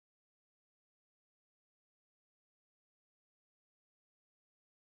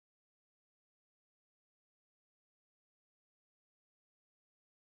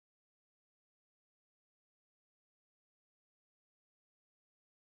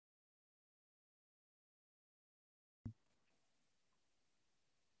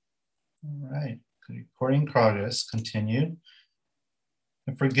All right, recording progress, continue.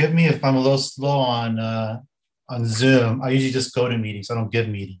 And forgive me if I'm a little slow on Zoom. I usually just go to meetings, I don't give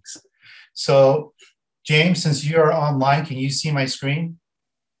meetings. So James, since you are online, can you see my screen?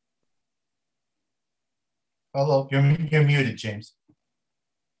 Hello, you're muted, James.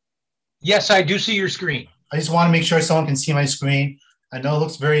 Yes, I do see your screen. I just want to make sure someone can see my screen. I know it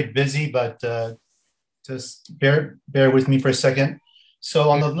looks very busy, but just bear with me for a second.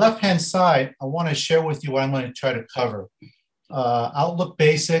 So on the left-hand side, I want to share with you what I'm going to try to cover. Outlook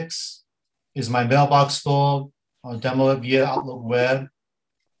Basics, is my mailbox full? I'll demo it via Outlook Web.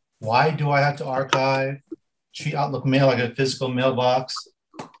 Why do I have to archive? Treat Outlook Mail like a physical mailbox.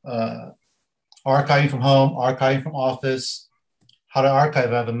 Archiving from home, archiving from office. How to archive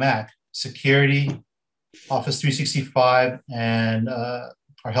if I have a Mac. Security, Office 365, and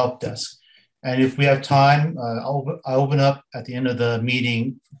our help desk. And if we have time, I'll open up at the end of the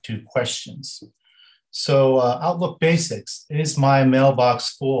meeting to questions. So Outlook Basics, is my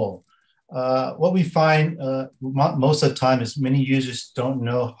mailbox full? What we find most of the time is many users don't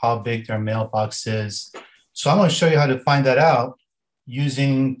know how big their mailbox is. So I'm going to show you how to find that out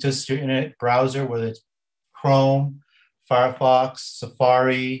using just your internet browser, whether it's Chrome, Firefox,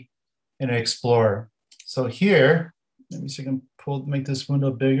 Safari, Internet Explorer. So here, let me see if I can make this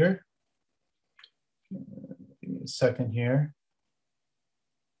window bigger. Give me a second here.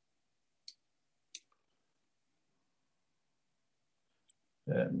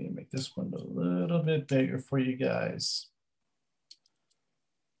 Let me make this window a little bit bigger for you guys.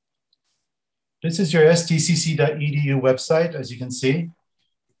 This is your stcc.edu website, as you can see.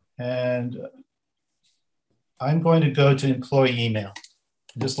 And I'm going to go to employee email.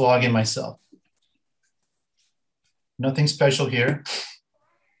 Just log in myself. Nothing special here.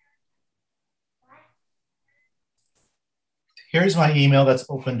 Here's my email that's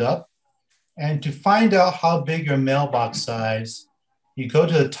opened up. And to find out how big your mailbox size, you go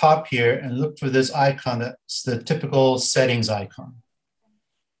to the top here and look for this icon that's the typical settings icon.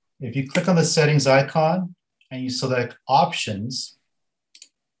 If you click on the settings icon and you select options,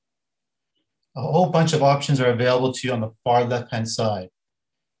 a whole bunch of options are available to you on the far left-hand side.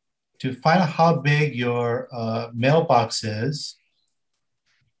 To find out how big your mailbox is,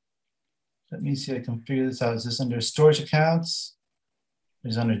 let me see if I can figure this out. Is this under storage accounts?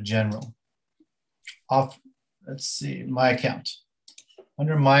 It's under general. Let's see, my account.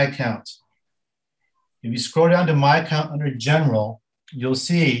 Under my account. If you scroll down to my account under general, you'll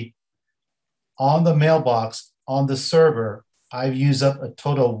see on the mailbox, on the server, I've used up a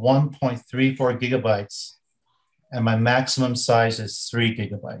total of 1.34 gigabytes, and my maximum size is 3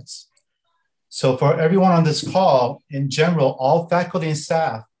 gigabytes. So for everyone on this call, in general, all faculty and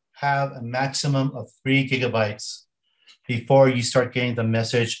staff have a maximum of 3 gigabytes before you start getting the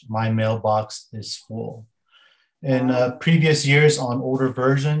message, my mailbox is full. In previous years on older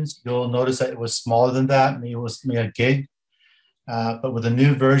versions, you'll notice that it was smaller than that, maybe it was maybe a gig. But with the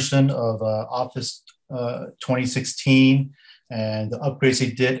new version of Office 2016 and the upgrades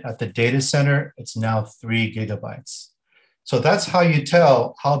they did at the data center, it's now 3 gigabytes. So that's how you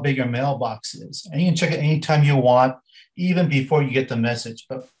tell how big your mailbox is. And you can check it anytime you want, even before you get the message.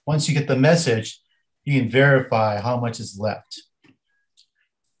 But once you get the message, you can verify how much is left.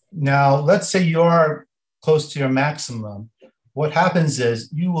 Now, let's say you're close to your maximum. What happens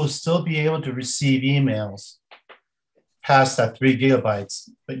is you will still be able to receive emails past that 3 gigabytes,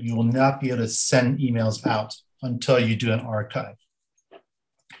 but you will not be able to send emails out until you do an archive.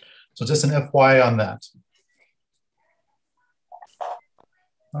 So just an FYI on that.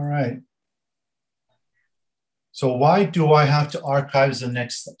 All right. So why do I have to archive the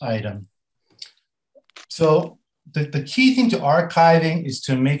next item? So the key thing to archiving is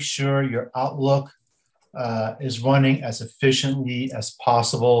to make sure your Outlook is running as efficiently as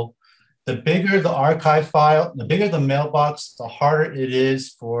possible. The bigger the archive file, the bigger the mailbox, the harder it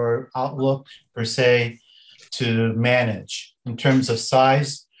is for Outlook per se to manage in terms of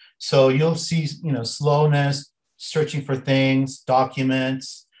size. So you'll see, slowness, searching for things,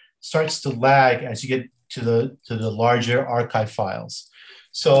 documents, starts to lag as you get to the larger archive files.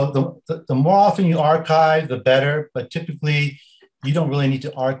 So the more often you archive, the better, but typically you don't really need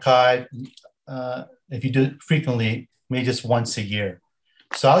to archive. If you do it frequently, maybe just once a year.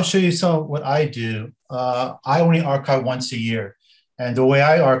 So I'll show you some of what I do. I only archive once a year. And the way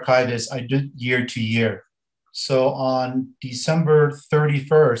I archive is I do year to year. So on December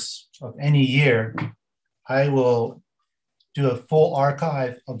 31st of any year, I will do a full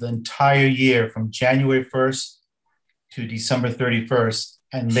archive of the entire year from January 1st to December 31st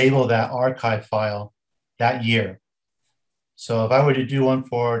and label that archive file that year. So if I were to do one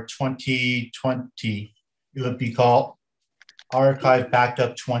for 2020, it would be called Archive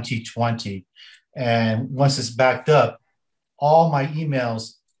Backup 2020. And once it's backed up, all my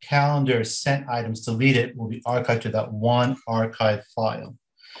emails, calendars, sent items deleted will be archived to that one archive file.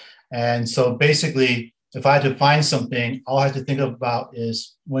 And so basically, if I had to find something, all I have to think about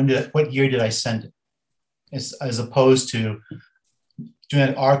is what year did I send it? As opposed to doing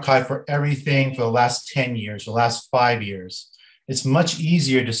an archive for everything for the last 10 years, the last 5 years. It's much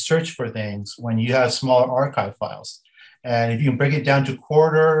easier to search for things when you have smaller archive files. And if you can break it down to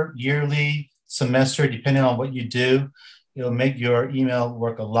quarter, yearly, semester, depending on what you do, it'll make your email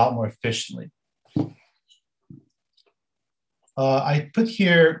work a lot more efficiently. I put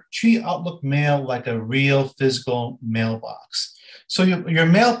here, treat Outlook Mail like a real physical mailbox. So your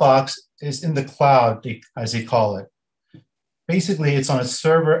mailbox is in the cloud, as they call it. Basically, it's on a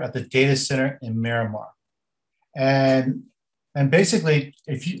server at the data center in Miramar. And basically,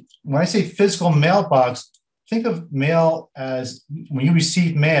 when I say physical mailbox, think of mail as when you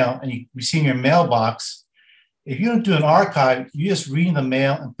receive mail and you receive your mailbox, if you don't do an archive, you're just reading the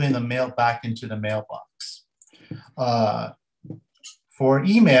mail and putting the mail back into the mailbox. For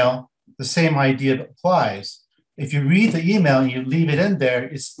email, the same idea applies. If you read the email and you leave it in there,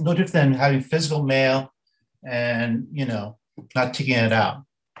 it's no different than having physical mail and, not taking it out.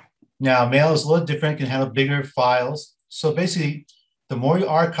 Now, mail is a little different, can handle bigger files. So basically, the more you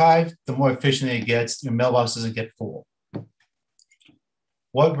archive, the more efficient it gets. Your mailbox doesn't get full.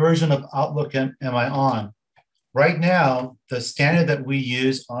 What version of Outlook am I on? Right now, the standard that we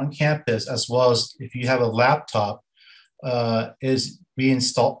use on campus, as well as if you have a laptop, is we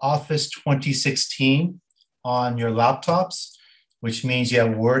install Office 2016 on your laptops, which means you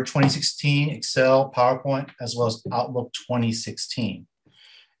have Word 2016, Excel, PowerPoint, as well as Outlook 2016.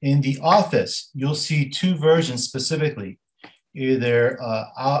 In the Office, you'll see two versions specifically, either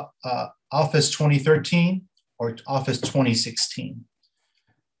Office 2013 or Office 2016.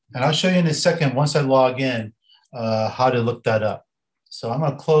 And I'll show you in a second, once I log in, how to look that up. So I'm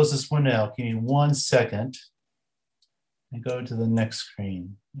gonna close this window out. Give me 1 second and go to the next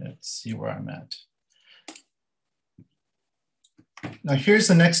screen. Let's see where I'm at. Now here's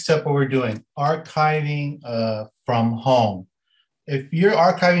the next step what we're doing, archiving from home. If you're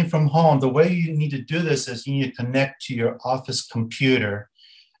archiving from home, the way you need to do this is you need to connect to your office computer.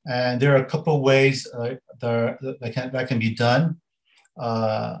 And there are a couple of ways that can be done.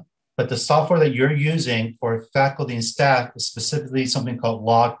 But the software that you're using for faculty and staff is specifically something called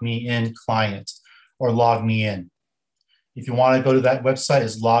Log Me In Client or Log Me In. If you want to go to that website,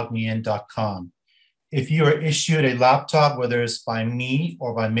 it's logmein.com. If you are issued a laptop, whether it's by me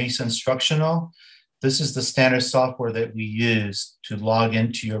or by Mesa Instructional, this is the standard software that we use to log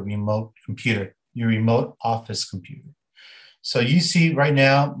into your remote computer, your remote office computer. So you see right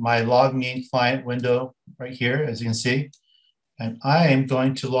now my Log Me In client window right here, as you can see, and I am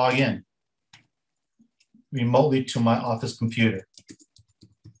going to log in remotely to my office computer.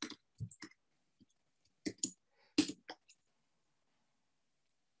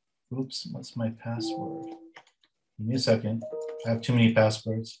 Oops, what's my password? Give me a second. I have too many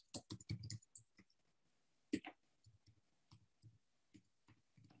passwords.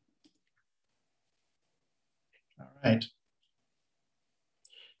 All right.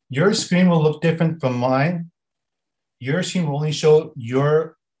 Your screen will look different from mine. Your screen will only show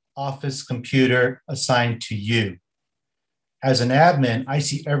your office computer assigned to you. As an admin, I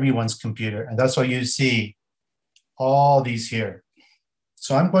see everyone's computer, and that's why you see all these here.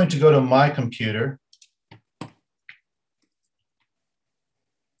 So I'm going to go to my computer.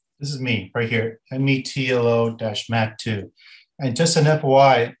 This is me right here, METLO-Mac2. And just an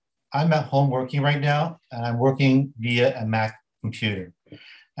FYI, I'm at home working right now, and I'm working via a Mac computer.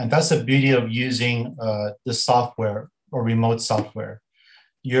 And that's the beauty of using this software or remote software.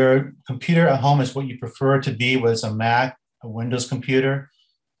 Your computer at home is what you prefer it to be, whether it's a Mac, a Windows computer.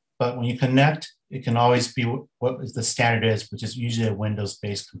 But when you connect, it can always be what the standard is, which is usually a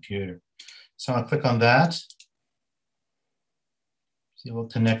Windows-based computer. So I'm gonna click on that. See, it will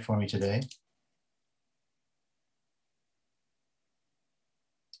connect for me today.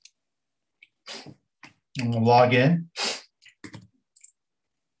 And we'll log in.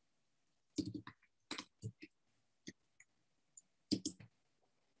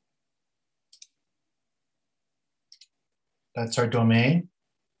 That's our domain.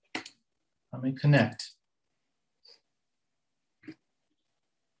 Let me connect.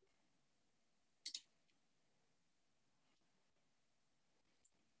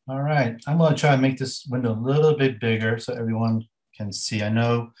 All right, I'm gonna try to make this window a little bit bigger so everyone can see. I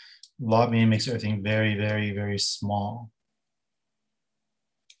know Log Me In makes everything very, very, very small.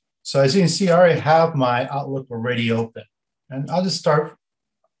 So as you can see, I already have my Outlook already open. And I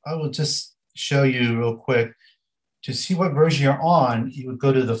will just show you real quick. To see what version you're on, you would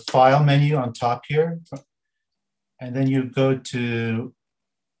go to the File menu on top here, and then you go to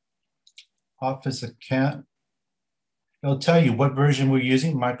Office Account. It'll tell you what version we're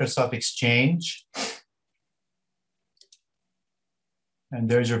using, Microsoft Exchange. And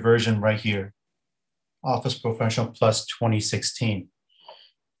there's your version right here, Office Professional Plus 2016.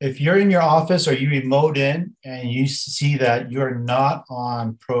 If you're in your office or you remote in and you see that you're not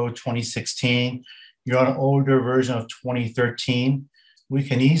on Pro 2016, you're on an older version of 2013, we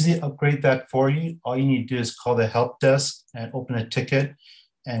can easily upgrade that for you. All you need to do is call the help desk and open a ticket,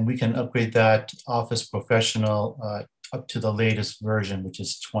 and we can upgrade that Office Professional up to the latest version, which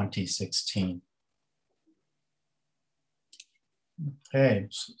is 2016. Okay,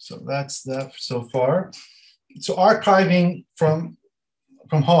 so that's that so far. So archiving from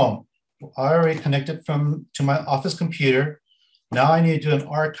home, I already connected to my office computer. Now I need to do an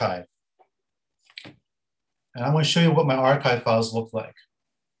archive. And I'm going to show you what my archive files look like.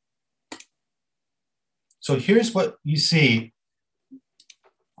 So here's what you see.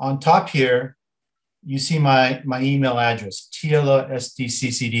 On top here, you see my email address,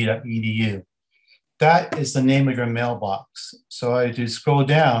 tla@sdccd.edu. That is the name of your mailbox. So I do scroll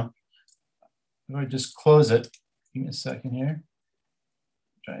down. I'm going to just close it. Give me a second here.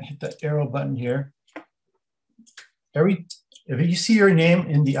 Try to hit that arrow button here. If you see your name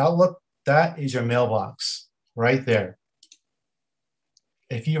in the Outlook, that is your mailbox right there.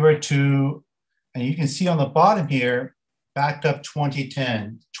 If you were to, and you can see on the bottom here, backup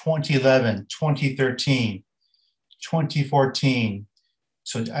 2010, 2011, 2013, 2014.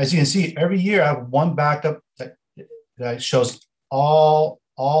 So as you can see, every year I have one backup that shows all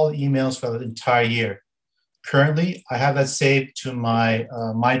emails for the entire year. Currently, I have that saved to my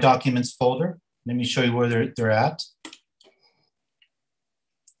My Documents folder. Let me show you where they're at.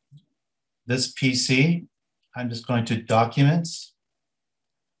 This PC, I'm just going to Documents,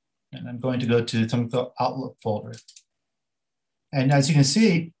 and I'm going to go to the Outlook folder. And as you can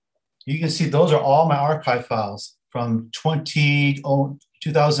see those are all my archive files from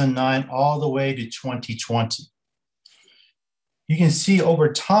 2009 all the way to 2020. You can see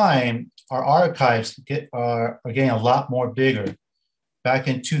over time, our archives are getting a lot more bigger. Back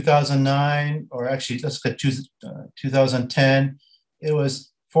in 2009, or actually let's get 2010, it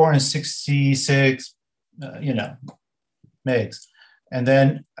was 466, megs. And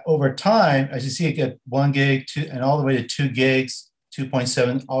then over time, as you see, it get 1 gig, and all the way to 2 gigs,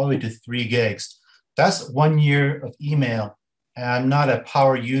 2.7, all the way to 3 gigs. That's 1 year of email. And I'm not a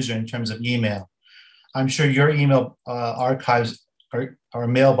power user in terms of email. I'm sure your email archives or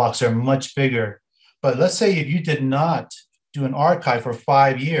mailbox are much bigger. But let's say if you did not do an archive for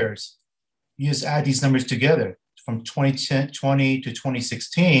 5 years, you just add these numbers together from 2020 to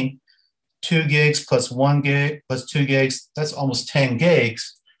 2016, 2 gigs plus 1 gig plus 2 gigs, that's almost 10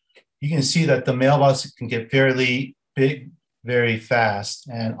 gigs. You can see that the mailbox can get fairly big very fast.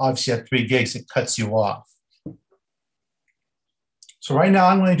 And obviously at 3 gigs, it cuts you off. So right now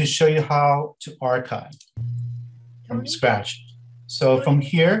I'm going to show you how to archive from scratch. So from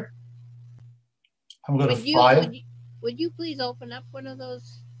here, I'm going to File. Would you please open up one of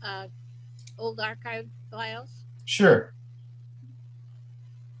those old archive files? Sure.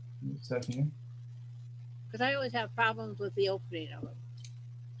 Second here. Because I always have problems with the opening of them.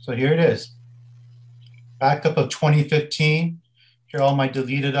 So here it is. Backup of 2015. Here are all my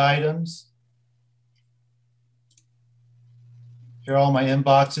deleted items. Here are all my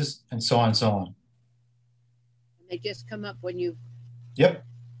inboxes, and so on and so on. They just come up when you... Yep.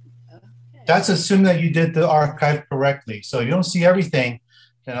 Okay. That's assuming that you did the archive correctly. So you don't see everything,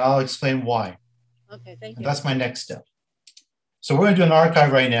 then I'll explain why. Okay, thank you. And that's my next step. So we're going to do an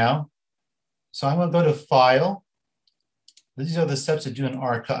archive right now. So I'm going to go to File. These are the steps to do an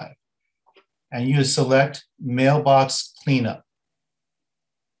archive. And you select Mailbox Cleanup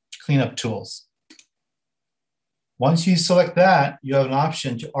tools. Once you select that, you have an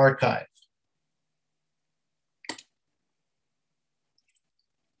option to archive.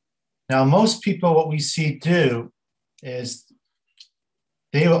 Now, most people, what we see do is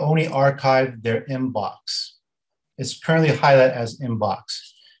they will only archive their inbox. It's currently highlighted as inbox.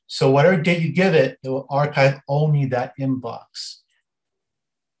 So whatever date you give it, it will archive only that inbox.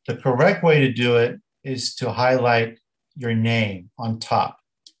 The correct way to do it is to highlight your name on top.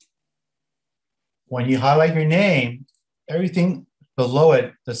 When you highlight your name, everything below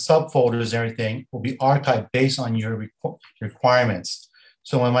it, the subfolders and everything, will be archived based on your requirements.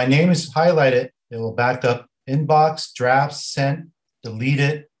 So when my name is highlighted, it will back up inbox, drafts, sent,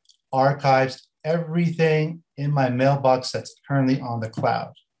 deleted, archives everything in my mailbox that's currently on the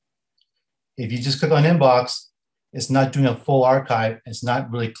cloud. If you just click on inbox, it's not doing a full archive. It's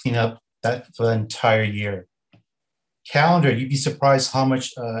not really clean up that for the entire year. Calendar, you'd be surprised how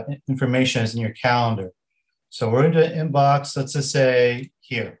much information is in your calendar. So we're into inbox, let's just say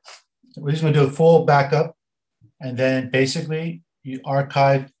here. We're just gonna do a full backup. And then basically you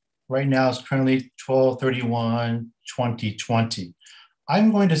archive right now is currently 12/31/2020.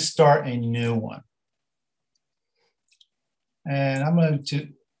 I'm going to start a new one. And I'm going to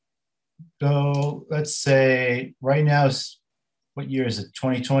go, let's say right now is, what year is it?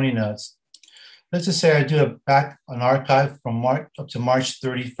 2020 notes. Let's just say I do an archive from March up to March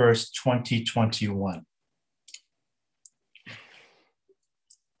 31st, 2021.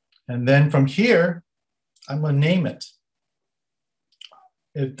 And then from here, I'm going to name it.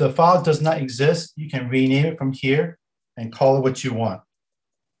 If the file does not exist, you can rename it from here and call it what you want.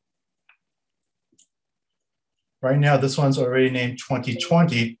 Right now, this one's already named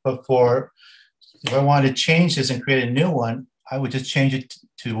 2020, but if I wanted to change this and create a new one, I would just change it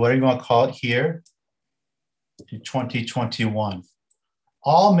to whatever you want to call it here, to 2021.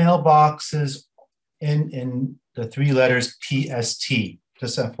 All mailboxes in the 3 letters PST,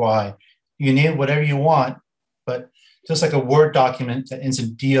 just FYI. You can name it whatever you want, but just like a Word document that ends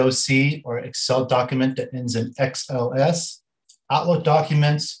in DOC or Excel document that ends in XLS, Outlook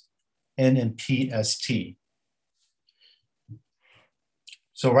documents end in PST.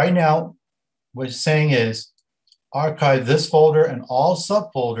 So right now, what it's saying is archive this folder and all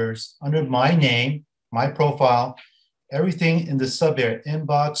subfolders under my name, my profile, everything in the sub area,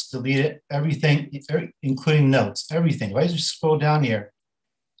 inbox, delete it, everything, including notes, everything. If I just scroll down here,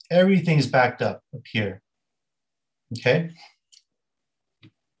 everything is backed up here. Okay.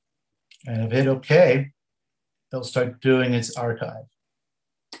 And if I hit OK, it'll start doing its archive.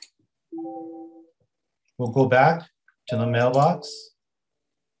 We'll go back to the mailbox.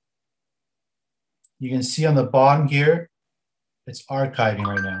 You can see on the bottom here, it's archiving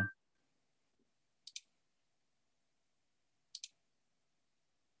right now.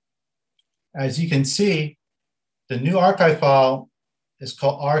 As you can see, the new archive file is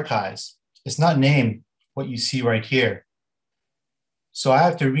called archives. It's not named what you see right here. So I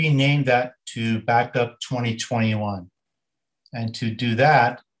have to rename that to backup 2021. And to do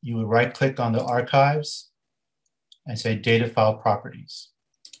that, you would right click on the archives and say data file properties.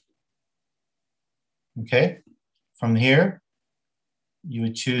 Okay, from here, you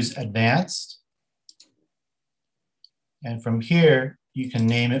would choose advanced. And from here, you can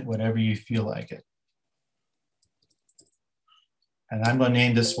name it whatever you feel like it. And I'm going to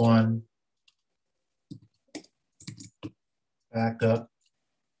name this one Backup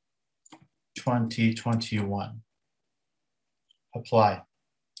 2021. Apply.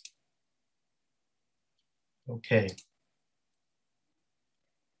 Okay.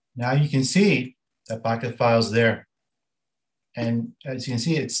 Now you can see that backup file is there. And as you can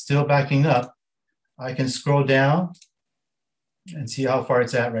see, it's still backing up. I can scroll down and see how far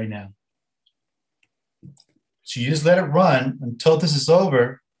it's at right now. So you just let it run until this is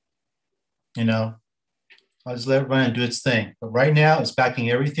over. You know, I'll just let it run and do its thing. But right now, it's backing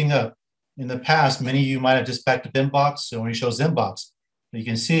everything up. In the past, many of you might have just backed up inbox, so it only shows inbox. But you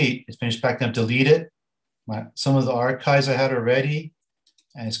can see it's finished backing up, delete it. Some of the archives I had already,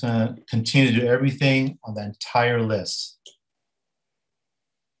 and it's going to continue to do everything on the entire list.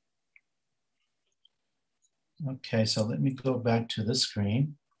 Okay, so let me go back to the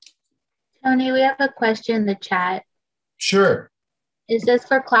screen. Tony, we have a question in the chat. Sure. Is this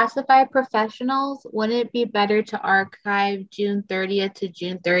for classified professionals? Wouldn't it be better to archive June 30th to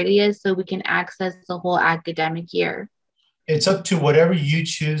June 30th so we can access the whole academic year? It's up to whatever you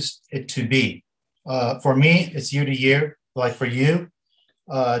choose it to be. For me, it's year to year. Like for you,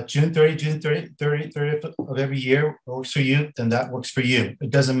 June 30th of every year works for you, then that works for you. It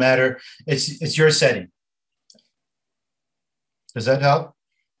doesn't matter. It's your setting. Does that help?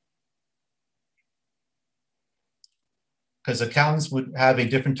 Because accountants would have a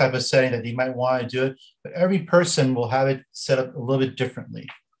different type of setting that they might want to do it, but every person will have it set up a little bit differently.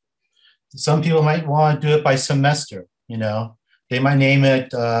 Some people might want to do it by semester, you know. They might name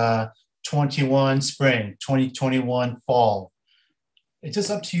it 21 spring, 2021 fall. It's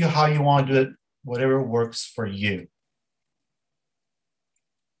just up to you how you want to do it, whatever works for you.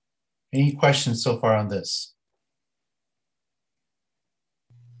 Any questions so far on this?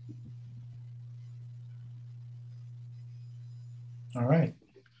 All right,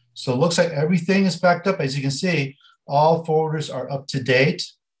 so it looks like everything is backed up. As you can see, all folders are up to date.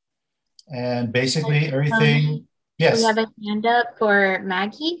 And basically everything, yes. We have a hand up for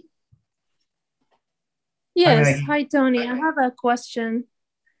Maggie. Yes. Maggie. Hi, Tony. I have a question.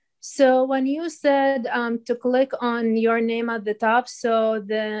 So when you said to click on your name at the top, so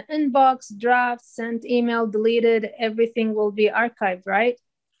the inbox, draft, sent, email, deleted, everything will be archived, right?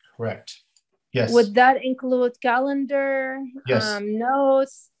 Correct. Yes. Would that include calendar, Yes.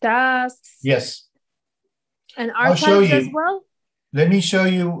 notes, tasks, Yes. and I'll show archives as you. well? Let me show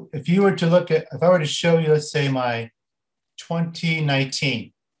you, if you were to look at, if I were to show you, let's say my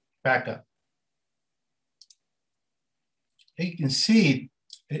 2019 backup, you can see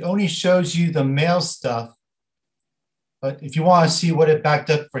it only shows you the mail stuff. But if you want to see what it backed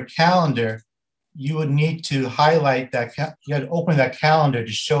up for calendar, you would need to highlight that, you had to open that calendar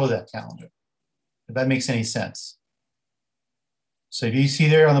to show that calendar, if that makes any sense. So if you see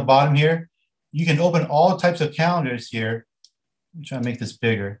there on the bottom here, you can open all types of calendars here. I'm trying to make this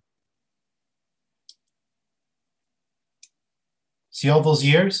bigger. See all those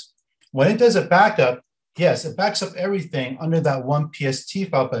years? When it does a backup, yes, it backs up everything under that one PST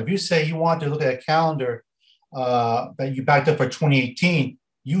file. But if you say you want to look at a calendar that you backed up for 2018,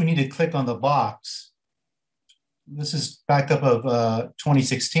 you need to click on the box. This is backup of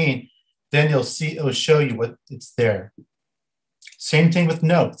 2016. Then you'll see, it will show you what it's there. Same thing with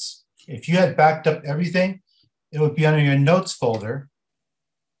notes. If you had backed up everything, it would be under your notes folder.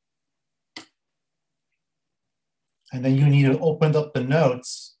 And then you need to open up the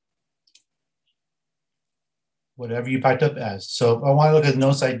notes, whatever you backed up as. So if I want to look at the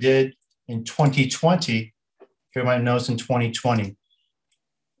notes I did in 2020, here are my notes in 2020.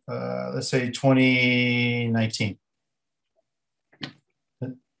 Let's say 2019.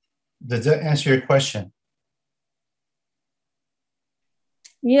 Does that answer your question?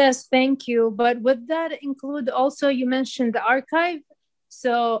 Yes, thank you. But would that include also, you mentioned the archive?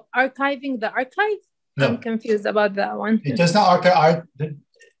 So archiving the archive? No. I'm confused about that one. It does not archive.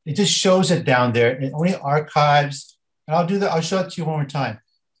 It just shows it down there. It only archives. And I'll do that. I'll show it to you one more time.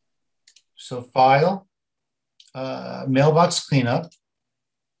 So file, mailbox cleanup.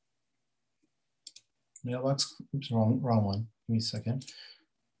 Mailbox, oops, wrong one. Give me a second.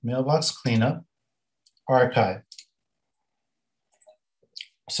 Mailbox cleanup, archive.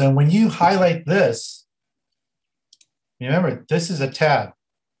 So when you highlight this, remember, this is a tab.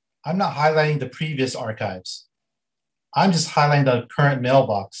 I'm not highlighting the previous archives. I'm just highlighting the current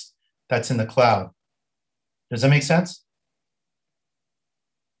mailbox that's in the cloud. Does that make sense?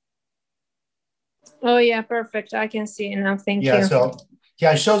 Oh yeah, perfect. I can see it now. Thank you. Yeah, so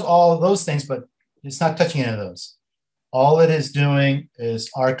yeah, it shows all of those things, but it's not touching any of those. All it is doing is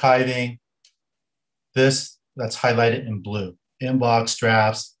archiving this that's highlighted in blue. Inbox,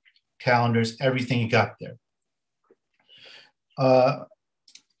 drafts, calendars, everything you got there.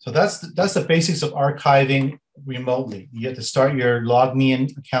 So that's the basics of archiving remotely. You have to start your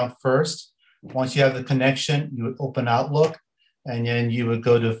LogMeIn account first. Once you have the connection, you would open Outlook, and then you would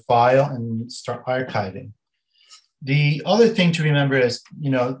go to File and start archiving. The other thing to remember is,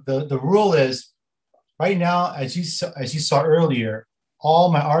 the rule is, right now, as you saw earlier,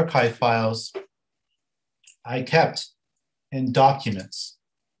 all my archive files I kept in Documents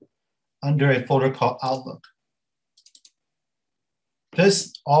under a folder called Outlook.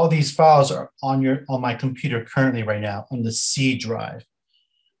 All these files are on my computer currently right now on the C drive.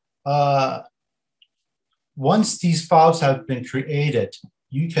 Once these files have been created,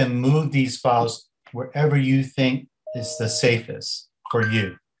 you can move these files wherever you think is the safest for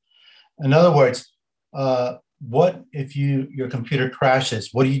you. In other words, what if your computer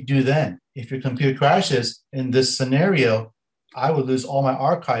crashes? What do you do then? If your computer crashes in this scenario, I would lose all my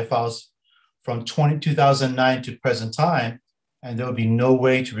archive files from 2009 to present time, and there will be no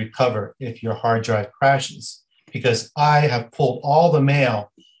way to recover if your hard drive crashes, because I have pulled all the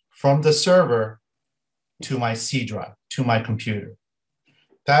mail from the server to my C drive, to my computer.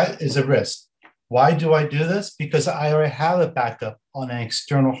 That is a risk. Why do I do this? Because I already have a backup on an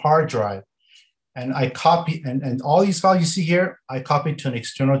external hard drive. And I copy, and all these files you see here, I copied to an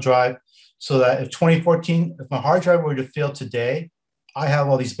external drive so that if my hard drive were to fail today, I have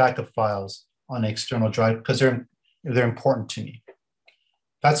all these backup files on an external drive because they're important to me.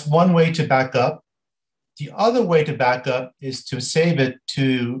 That's one way to back up. The other way to back up is to save it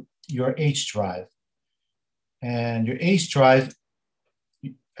to your H drive. And your H drive,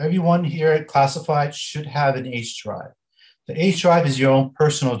 everyone here at Classified should have an H drive. The H drive is your own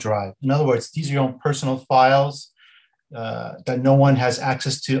personal drive. In other words, these are your own personal files that no one has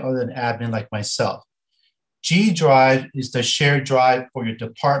access to other than admin like myself. G drive is the shared drive for your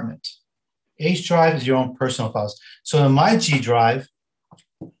department. H drive is your own personal files. So in my G drive,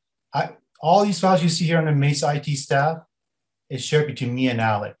 all these files you see here on the Mesa IT staff is shared between me and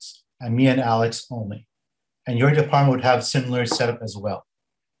Alex only. And your department would have similar setup as well.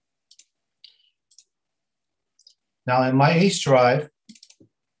 Now in my H drive,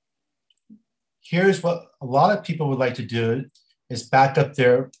 here's what a lot of people would like to do is back up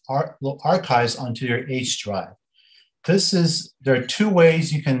their archives onto your H drive. There are two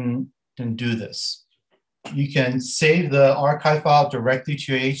ways you can do this. You can save the archive file directly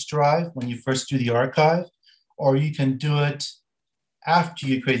to your H drive when you first do the archive, or you can do it after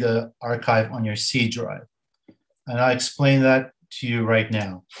you create the archive on your C drive. And I'll explain that to you right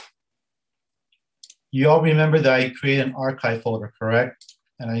now. You all remember that I created an archive folder, correct?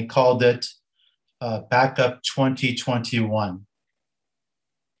 And I called it Backup 2021.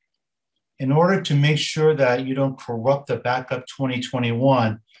 In order to make sure that you don't corrupt the Backup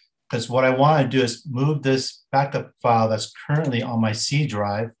 2021, because what I want to do is move this backup file that's currently on my C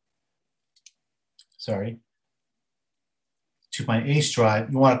drive, to my H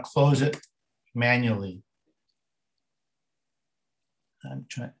drive. You want to close it manually. I'm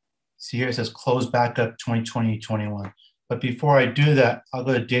trying. See here it says close backup 2020-21. But before I do that, I'll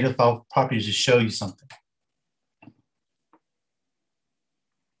go to data file properties to show you something.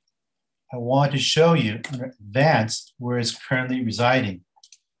 I want to show you under advanced where it's currently residing.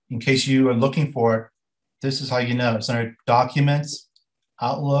 In case you are looking for it, this is how you know. It's under documents,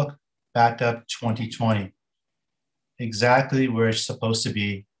 Outlook, backup 2020. Exactly where it's supposed to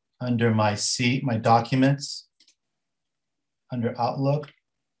be under my documents, under Outlook.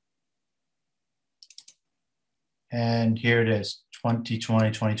 And here it is, 2020,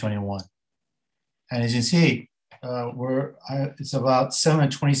 2021. And as you can see, it's about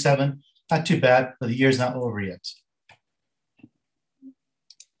 727, not too bad, but the year's not over yet.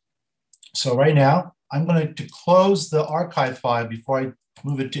 So right now, I'm going to close the archive file before I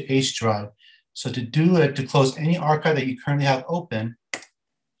move it to H drive. So to do it, to close any archive that you currently have open,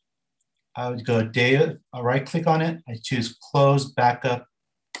 I would go to data, I'll right click on it, I choose close backup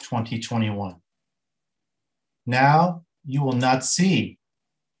 2021. Now you will not see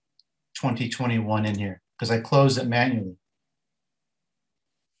 2021 in here because I closed it manually.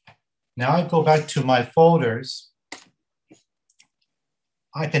 Now I go back to my folders.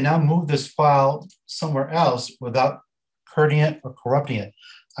 I can now move this file somewhere else without hurting it or corrupting it.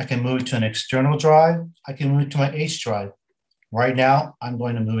 I can move it to an external drive. I can move it to my H drive. Right now, I'm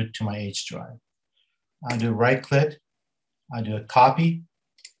going to move it to my H drive. I do right click. I do a copy.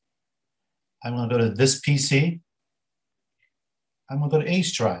 I'm going to go to this PC. I'm going to go to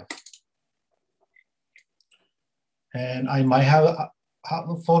H drive. And I might have a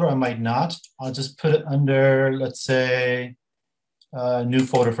Outlook folder. I might not. I'll just put it under, let's say, a new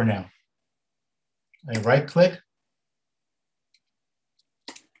folder for now. I right click.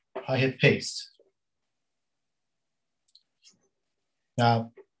 I hit paste.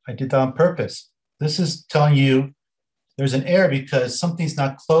 Now, I did that on purpose. This is telling you there's an error because something's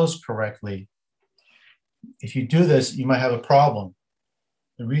not closed correctly. If you do this, you might have a problem.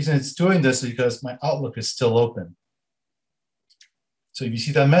 The reason it's doing this is because my Outlook is still open. So if you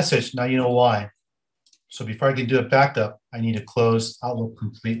see that message, now you know why. So before I can do a backup, I need to close Outlook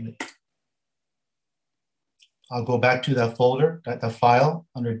completely. I'll go back to that folder, that file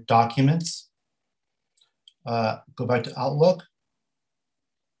under Documents. Go back to Outlook.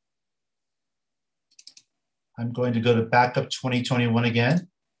 I'm going to go to Backup 2021 again.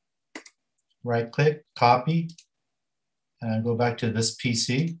 Right click, copy, and I go back to this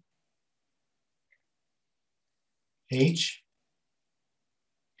PC. H.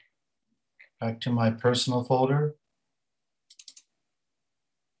 Back to my personal folder.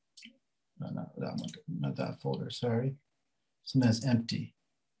 No, not that one, not that folder, sorry. Something that's empty.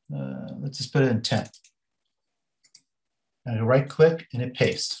 Let's just put it in 10. And I right click and hit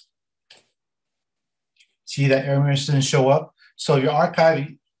paste. See that error message didn't show up? So your archive,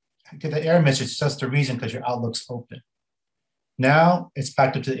 get the error message, that's the reason because your Outlook's open. Now it's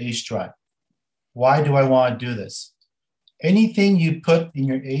backed up to the H drive. Why do I want to do this? Anything you put in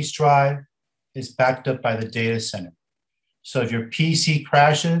your H drive is backed up by the data center. So if your PC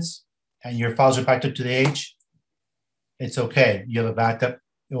crashes and your files are backed up to the H, it's okay. You have a backup.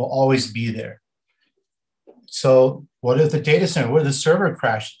 It will always be there. So what if the data center, what if the server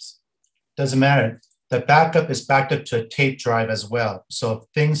crashes? Doesn't matter. The backup is backed up to a tape drive as well. So if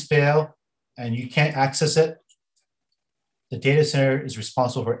things fail and you can't access it, the data center is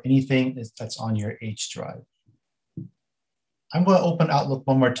responsible for anything that's on your H drive. I'm going to open Outlook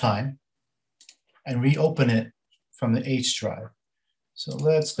one more time and reopen it from the H drive. So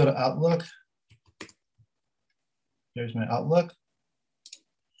let's go to Outlook. There's my Outlook.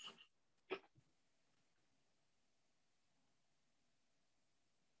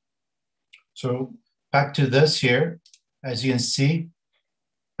 So back to this here. As you can see,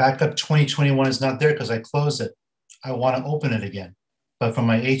 backup 2021 is not there because I closed it. I want to open it again, but from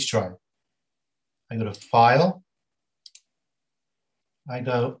my H drive. I go to File. I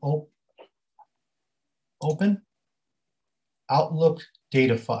go Open, Outlook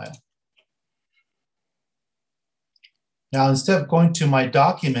data file. Now, instead of going to my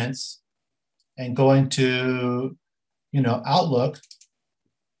documents and going to, Outlook,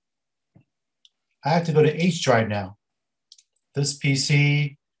 I have to go to H drive now. This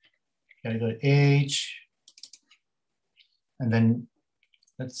PC, gotta go to H, and then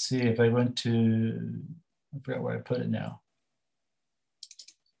let's see if I went to, I forgot where I put it now.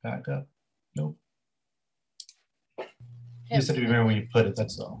 Backup, nope. You just have to remember where you put it,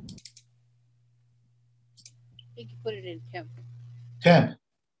 that's all. I think you put it in temp. Temp,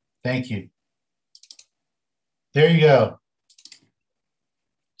 thank you. There you go.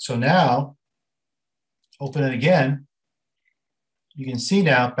 So now, open it again. You can see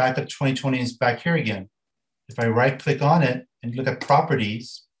now backup 2020 is back here again. If I right click on it and look at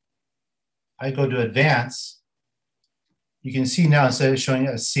properties, I go to advanced. You can see now instead of showing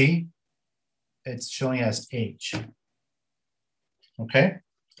as C, it's showing as H. Okay?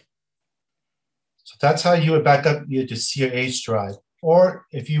 So that's how you would back up either to C or H drive. Or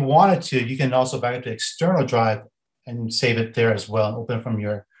if you wanted to, you can also back up to external drive and save it there as well and open it from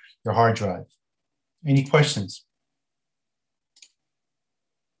your hard drive. Any questions?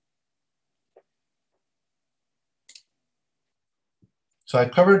 So I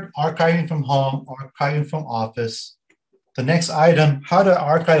covered archiving from home, archiving from office. The next item, how to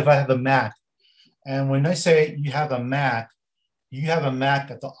archive if I have a Mac. And when I say you have a Mac, you have a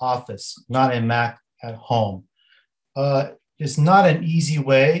Mac at the office, not a Mac at home. It's not an easy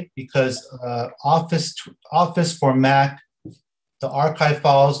way because Office for Mac, the archive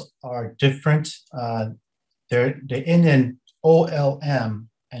files are different. They're in OLM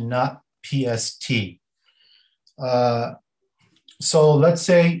and not PST. So let's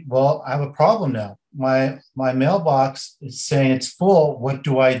say, well, I have a problem now. My mailbox is saying it's full. What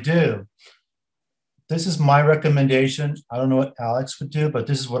do I do? This is my recommendation. I don't know what Alex would do, but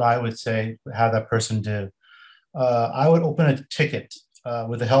this is what I would say, have that person do. I would open a ticket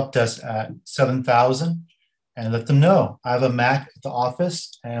with the help desk at 7,000 and let them know I have a Mac at the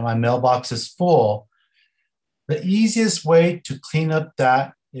office and my mailbox is full. The easiest way to clean up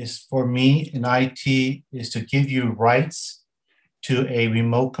that is for me in IT is to give you rights to a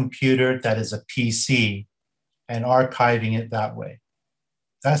remote computer that is a PC and archiving it that way.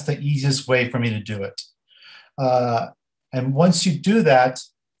 That's the easiest way for me to do it. And once you do that,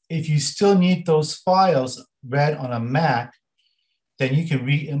 if you still need those files read on a Mac, then you can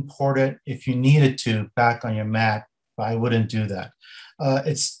re-import it if you needed to back on your Mac, but I wouldn't do that.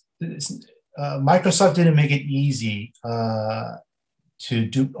 Microsoft didn't make it easy to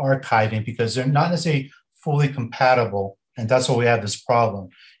do archiving because they're not necessarily fully compatible. And that's why we have this problem.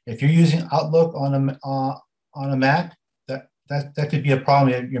 If you're using Outlook on a Mac, that could be a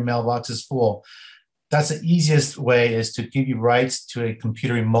problem if your mailbox is full. That's the easiest way is to give you rights to a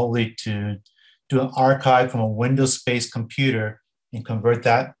computer remotely to do an archive from a Windows-based computer and convert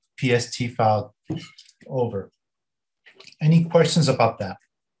that PST file over. Any questions about that?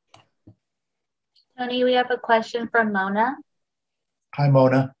 Tony, we have a question from Mona. Hi,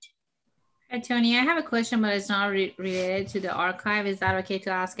 Mona. Hi, Tony. I have a question, but it's not related to the archive. Is that okay to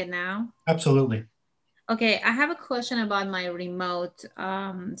ask it now? Absolutely. Okay, I have a question about my remote.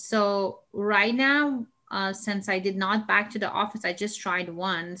 So right now, since I did not back to the office, I just tried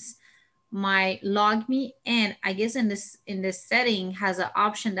once. My log me in, I guess in this setting has an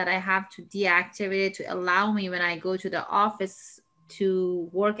option that I have to deactivate it to allow me when I go to the office to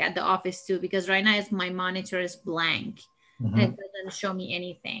work at the office too, because right now my monitor is blank and it doesn't show me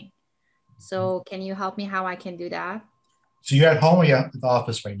anything. So can you help me how I can do that? So you're at home or you're at the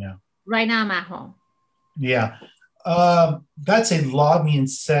office right now? Right now I'm at home. Yeah, that's a log me in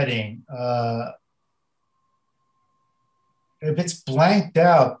setting. If it's blanked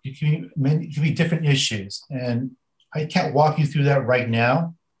out, it can be different issues. And I can't walk you through that right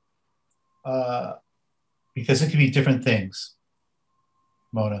now because it could be different things,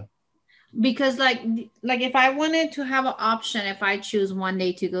 Mona. Because like if I wanted to have an option, if I choose one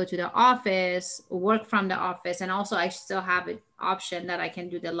day to go to the office, work from the office, and also I still have an option that I can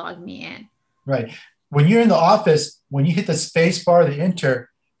do the log me in. Right. When you're in the office, when you hit the space bar, the enter,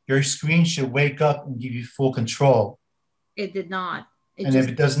 your screen should wake up and give you full control. It did not. And if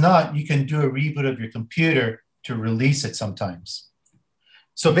it does not, you can do a reboot of your computer to release it sometimes.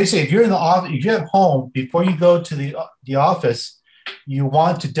 So basically, if you're in the office, if you're at home, before you go to the office, you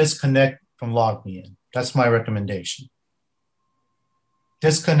want to disconnect from log me in. That's my recommendation.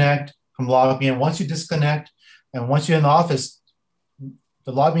 Disconnect from login. Once you disconnect, and once you're in the office,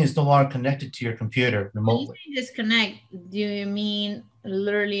 the login is no longer connected to your computer remotely. When you say disconnect, do you mean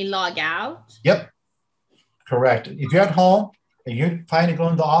literally log out? Yep, correct. If you're at home and you're planning to go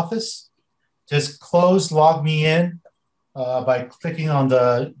into the office, just close log me in by clicking on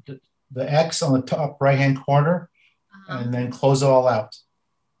the X on the top right-hand corner, and then close it all out.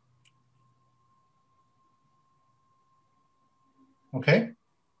 Okay?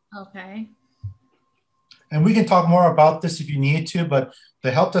 Okay. And we can talk more about this if you need to, but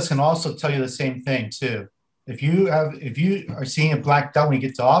the help desk can also tell you the same thing too. If you are seeing a blacked out when you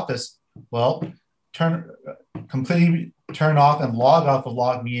get to office, well, completely turn off and log off of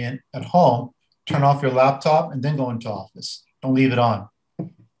log me in at home, turn off your laptop, and then go into office. Don't leave it on.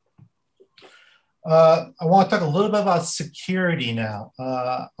 I want to talk a little bit about security now.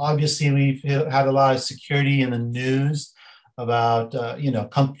 Obviously, we've had a lot of security in the news about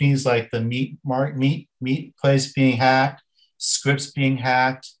companies like the meat place being hacked, scripts being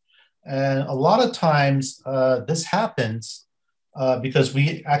hacked, and a lot of times this happens because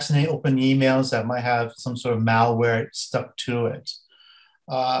we accidentally open emails that might have some sort of malware stuck to it.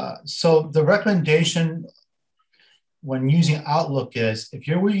 So the recommendation when using Outlook is, if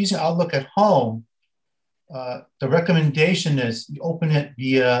you're using Outlook at home, the recommendation is you open it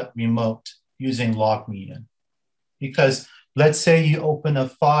via remote using LogMeIn. Because let's say you open a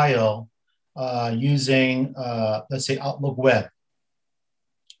file using, let's say, Outlook Web,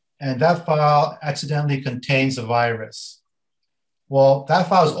 and that file accidentally contains a virus. Well, that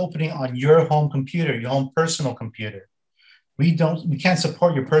file is opening on your home computer, your home personal computer. We can't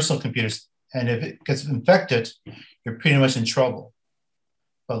support your personal computers, and if it gets infected, you're pretty much in trouble.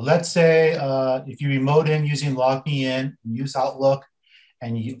 But let's say if you remote in using LogMeIn, use Outlook,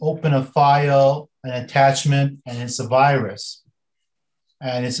 and you open a file, an attachment, and it's a virus,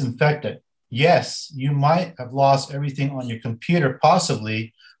 and it's infected. Yes, you might have lost everything on your computer,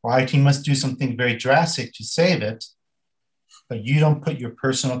 possibly, or IT must do something very drastic to save it, but you don't put your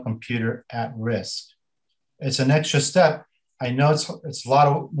personal computer at risk. It's an extra step. I know it's a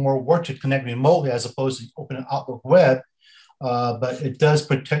lot more work to connect remotely as opposed to open an Outlook Web, but it does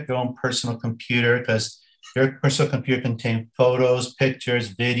protect your own personal computer because your personal computer contains photos,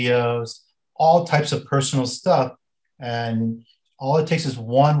 pictures, videos, all types of personal stuff. And all it takes is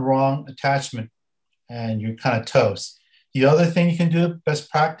one wrong attachment and you're kind of toast. The other thing you can do, best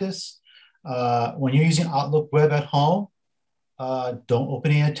practice, when you're using Outlook Web at home, don't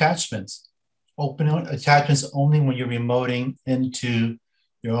open any attachments. Open attachments only when you're remoting into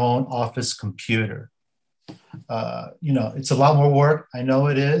your own office computer. It's a lot more work. I know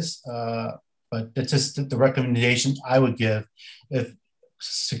it is, but it's just the recommendation I would give if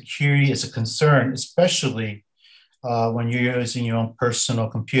security is a concern, especially when you're using your own personal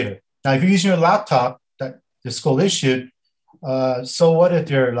computer. Now, if you're using your laptop that the school issued, so what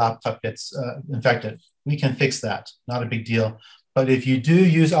if your laptop gets infected? We can fix that, not a big deal. But if you do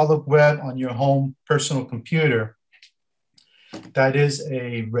use Outlook Web on your home personal computer, that is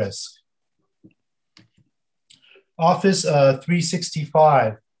a risk. Office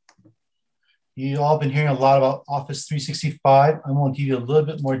 365. You all been hearing a lot about Office 365. I'm going to give you a little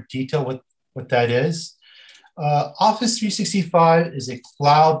bit more detail what that is. Office 365 is a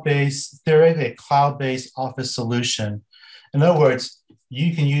cloud-based, theoretically a cloud-based Office solution. In other words,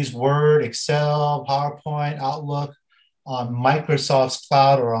 you can use Word, Excel, PowerPoint, Outlook on Microsoft's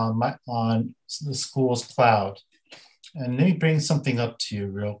cloud or on the school's cloud. And let me bring something up to you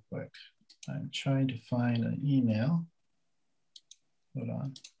real quick. I'm trying to find an email. Hold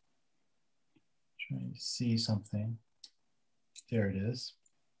on. Trying to see something. There it is.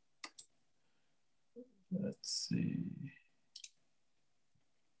 Let's see.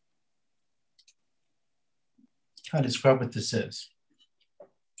 How to describe what this is.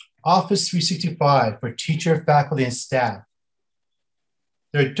 Office 365 for teacher, faculty, and staff.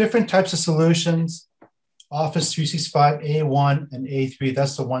 There are different types of solutions. Office 365 A1 and A3,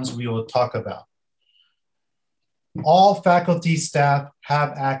 that's the ones we will talk about. All faculty staff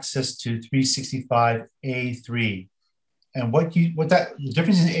have access to 365 A3. And the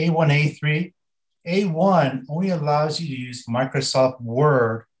difference in A1 A3, A1 only allows you to use Microsoft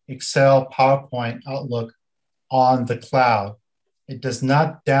Word, Excel, PowerPoint, Outlook on the cloud. It does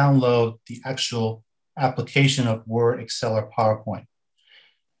not download the actual application of Word, Excel, or PowerPoint.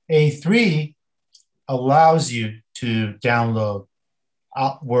 A3 allows you to download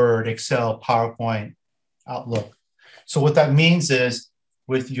Word, Excel, PowerPoint, Outlook. So what that means is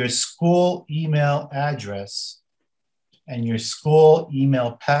with your school email address and your school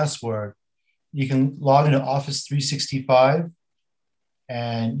email password, you can log into Office 365,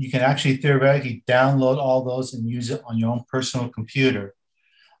 and you can actually theoretically download all those and use it on your own personal computer,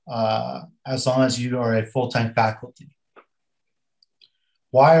 as long as you are a full-time faculty.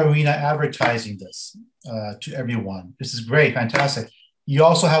 Why are we not advertising this to everyone? This is great, fantastic. You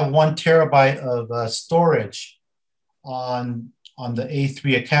also have 1 terabyte of storage on the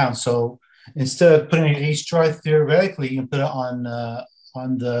A3 account. So instead of putting an H drive, theoretically, you can put it on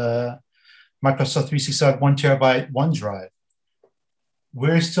the Microsoft 365 1 terabyte OneDrive.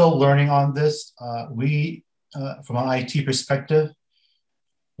 We're still learning on this. From an IT perspective,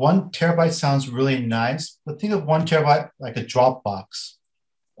 1 terabyte sounds really nice, but think of 1 terabyte like a Dropbox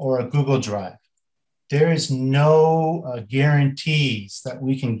or a Google Drive. There is no guarantees that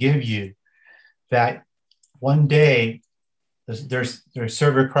we can give you that one day their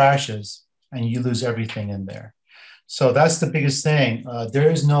server crashes and you lose everything in there. So that's the biggest thing.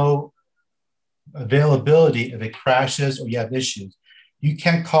 There is no availability if it crashes or you have issues. You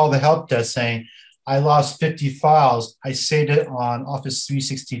can't call the help desk saying, I lost 50 files. I saved it on Office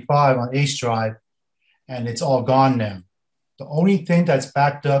 365 on H drive and it's all gone now. The only thing that's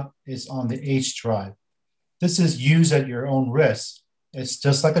backed up is on the H drive. This is used at your own risk. It's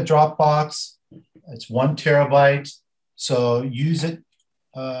just like a Dropbox. It's 1 terabyte. So use it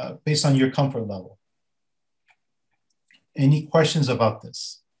based on your comfort level. Any questions about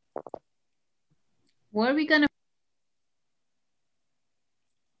this? Where are we gonna?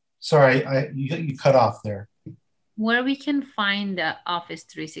 Sorry, you cut off there. Where we can find the Office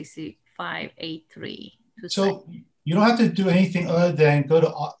 365 A3? So you don't have to do anything other than go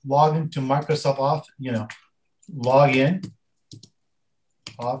to log into Microsoft Office, log in,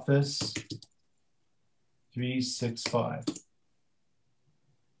 Office 365.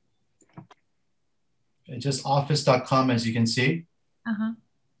 It's just office.com, as you can see. Uh-huh.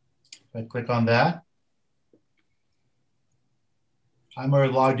 If I click on that, I'm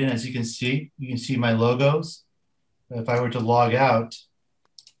already logged in, as you can see. You can see my logos. But if I were to log out,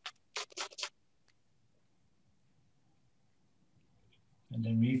 and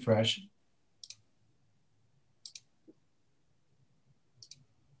then refresh,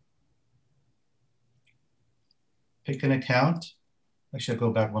 pick an account. Actually, I'll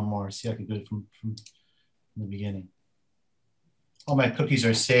go back one more. See, I can do it from the beginning. All my cookies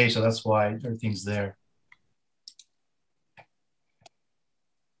are saved, so that's why everything's there.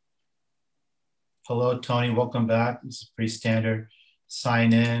 Hello, Tony, welcome back. This is pretty standard.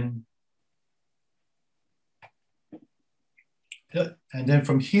 Sign in. And then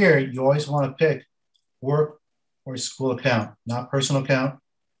from here, you always want to pick work or school account, not personal account,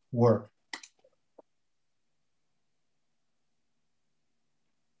 work.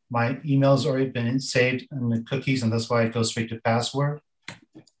 My email's already been saved in the cookies, and that's why it goes straight to password.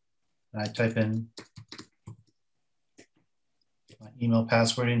 And I type in my email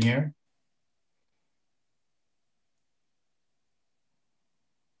password in here.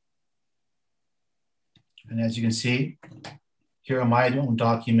 And as you can see, here are my own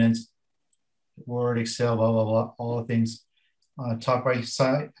documents, Word, Excel, blah, blah, blah, all the things. On the top right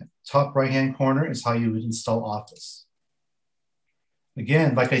side, top right-hand corner is how you would install Office.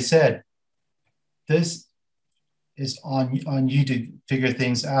 Again, like I said, this is on you to figure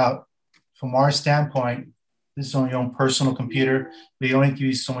things out. From our standpoint, this is on your own personal computer. We only give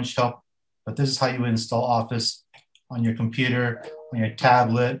you so much help, but this is how you would install Office on your computer, on your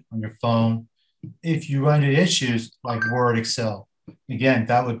tablet, on your phone. If you run into issues like Word, Excel, again,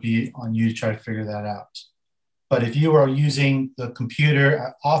 that would be on you to try to figure that out. But if you are using the computer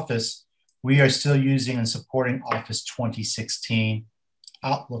at Office, we are still using and supporting Office 2016,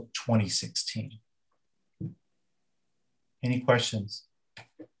 Outlook 2016. Any questions?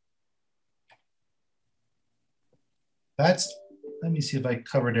 Let me see if I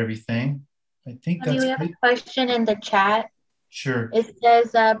covered everything. I think that's We have a question in the chat. Sure. It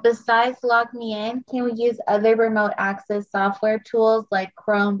says, besides LogMeIn, can we use other remote access software tools like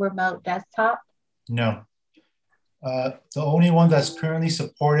Chrome Remote Desktop? No. The only one that's currently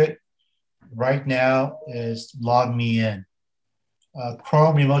supported right now is LogMeIn.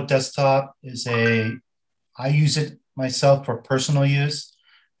 Chrome Remote Desktop is I use it myself for personal use,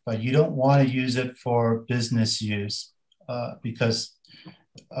 but you don't want to use it for business use because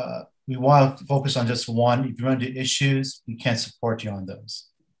we want to focus on just one. If you run into issues, we can't support you on those.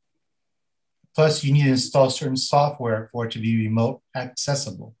 Plus, you need to install certain software for it to be remote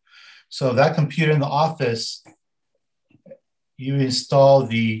accessible. So that computer in the office, you install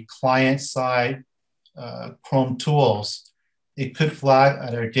the client side Chrome tools. It could flag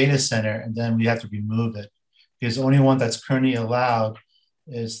at our data center, and then we have to remove it because the only one that's currently allowed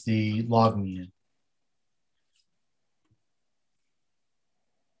is the log me in.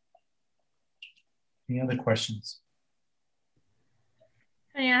 Any other questions?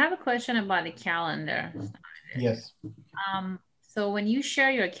 Tony, I have a question about the calendar. Yes. So when you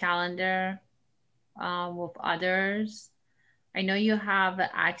share your calendar with others, I know you have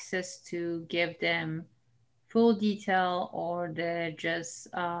access to give them full detail or the just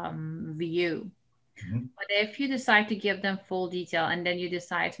view. Mm-hmm. But if you decide to give them full detail and then you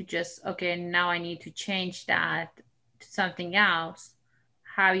decide to just, okay, now I need to change that to something else,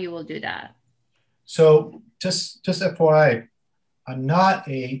 how you will do that? So just FYI, I'm not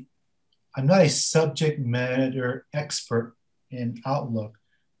a subject matter expert in Outlook.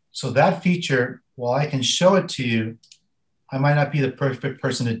 So that feature, while I can show it to you, I might not be the perfect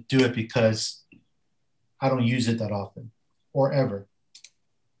person to do it because I don't use it that often or ever.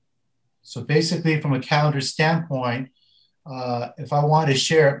 So basically, from a calendar standpoint, if I want to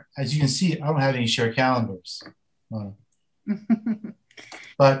share, as you can see, I don't have any shared calendars.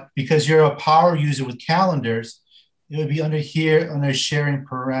 But because you're a power user with calendars, it would be under here, under sharing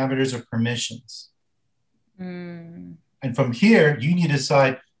parameters or permissions. And from here, you need to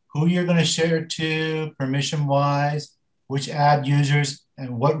decide who you're going to share it to, permission-wise, which ad users,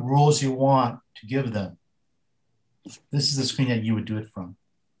 and what rules you want to give them. This is the screen that you would do it from.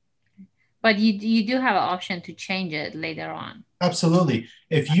 But you do have an option to change it later on. Absolutely.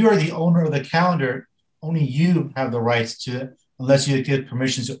 If you are the owner of the calendar, only you have the rights to it, unless you give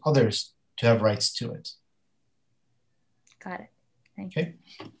permissions to others to have rights to it. Got it. Thank you. Okay.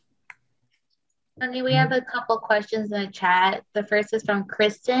 Tony, we have a couple questions in the chat. The first is from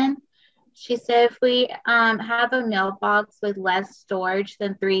Kristen. She said, if we have a mailbox with less storage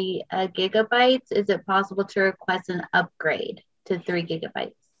than 3 gigabytes, is it possible to request an upgrade to 3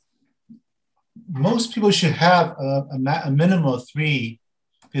 gigabytes? Most people should have a minimum of 3,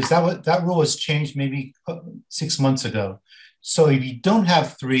 because that rule was changed maybe 6 months ago. So if you don't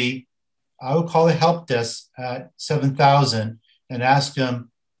have 3, I would call the help desk at 7,000 and ask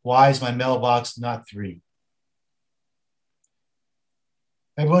them, why is my mailbox not 3?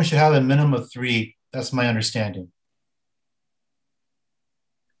 Everyone should have a minimum of 3. That's my understanding.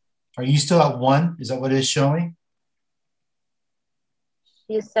 Are you still at 1? Is that what it's showing?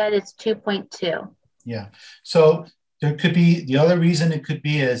 You said it's 2.2. Yeah. So there could be, the other reason it could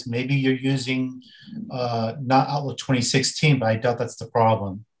be is maybe you're using not Outlook 2016, but I doubt that's the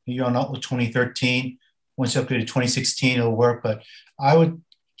problem. You're on Outlook 2013. Once you upgrade to 2016, it'll work. But I would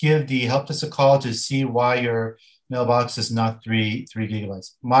give the help desk a call to see why your mailbox is not 3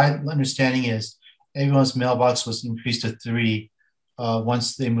 gigabytes. My understanding is everyone's mailbox was increased to 3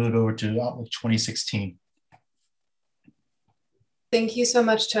 once they moved over to Outlook 2016. Thank you so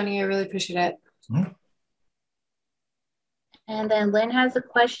much, Tony. I really appreciate it. Mm-hmm. And then Lynn has a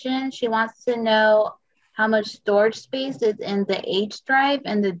question. She wants to know how much storage space is in the H drive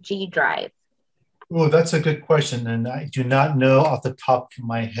and the G drive. Oh, that's a good question. And I do not know off the top of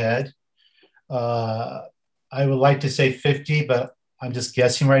my head. I would like to say 50, but I'm just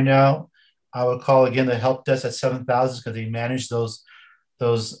guessing right now. I would call again the help desk at 7,000 because they manage those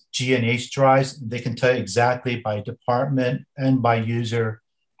G and H drives. They can tell you exactly by department and by user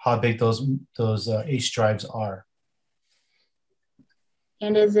how big those H drives are.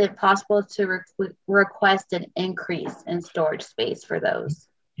 And is it possible to request an increase in storage space for those?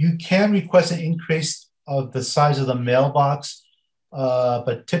 You can request an increase of the size of the mailbox,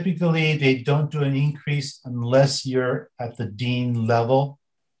 but typically they don't do an increase unless you're at the dean level.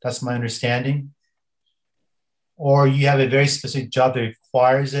 That's my understanding. Or you have a very specific job that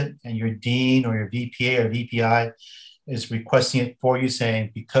requires it, and your dean or your VPA or VPI is requesting it for you,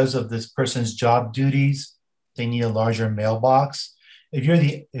 saying because of this person's job duties, they need a larger mailbox.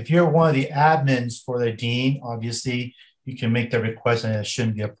 If you're one of the admins for the dean, obviously you can make the request and it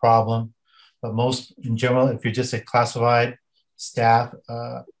shouldn't be a problem. But most in general, if you're just a classified staff,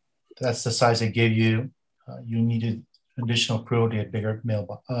 that's the size they give you. You needed additional approval to get bigger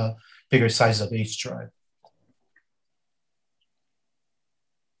mailbox, bigger size of H drive.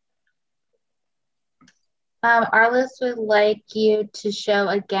 Arliss would like you to show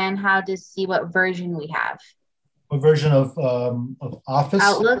again how to see what version we have. What version of Office?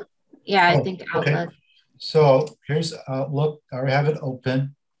 Outlook? Yeah, I Oh, think Outlook. Okay. So here's Outlook. I already have it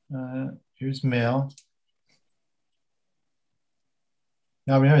open. Here's Mail.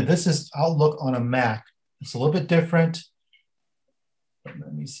 Now remember, this is Outlook on a Mac. It's a little bit different. But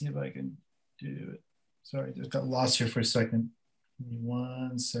let me see if I can do it. Sorry, just got lost here for a second. Give me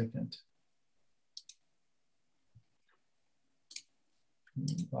 1 second.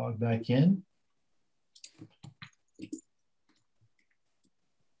 Log back in.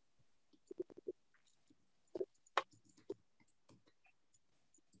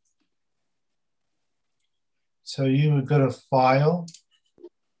 So you would go to File,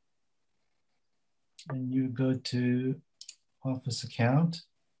 and you go to Office Account,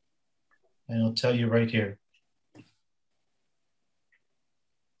 and it'll tell you right here,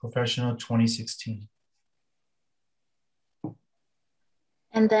 Professional 2016.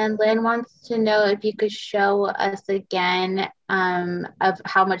 And then Lynn wants to know if you could show us again of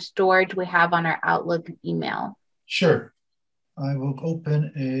how much storage we have on our Outlook email. Sure. I will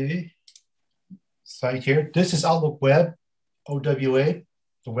open a site here. This is Outlook Web, OWA,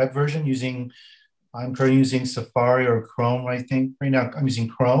 the web version I'm currently using Safari or Chrome, I think. Right now I'm using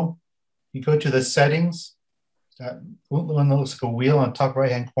Chrome. You go to the settings, that one that looks like a wheel on the top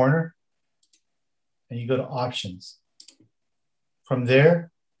right-hand corner, and you go to options. From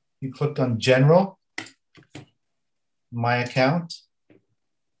there, you click on General, My Account,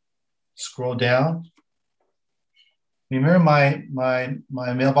 scroll down. Remember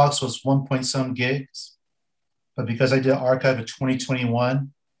my mailbox was 1.7 gigs, but because I did archive of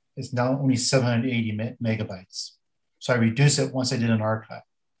 2021, it's now only 780 megabytes. So I reduced it once I did an archive.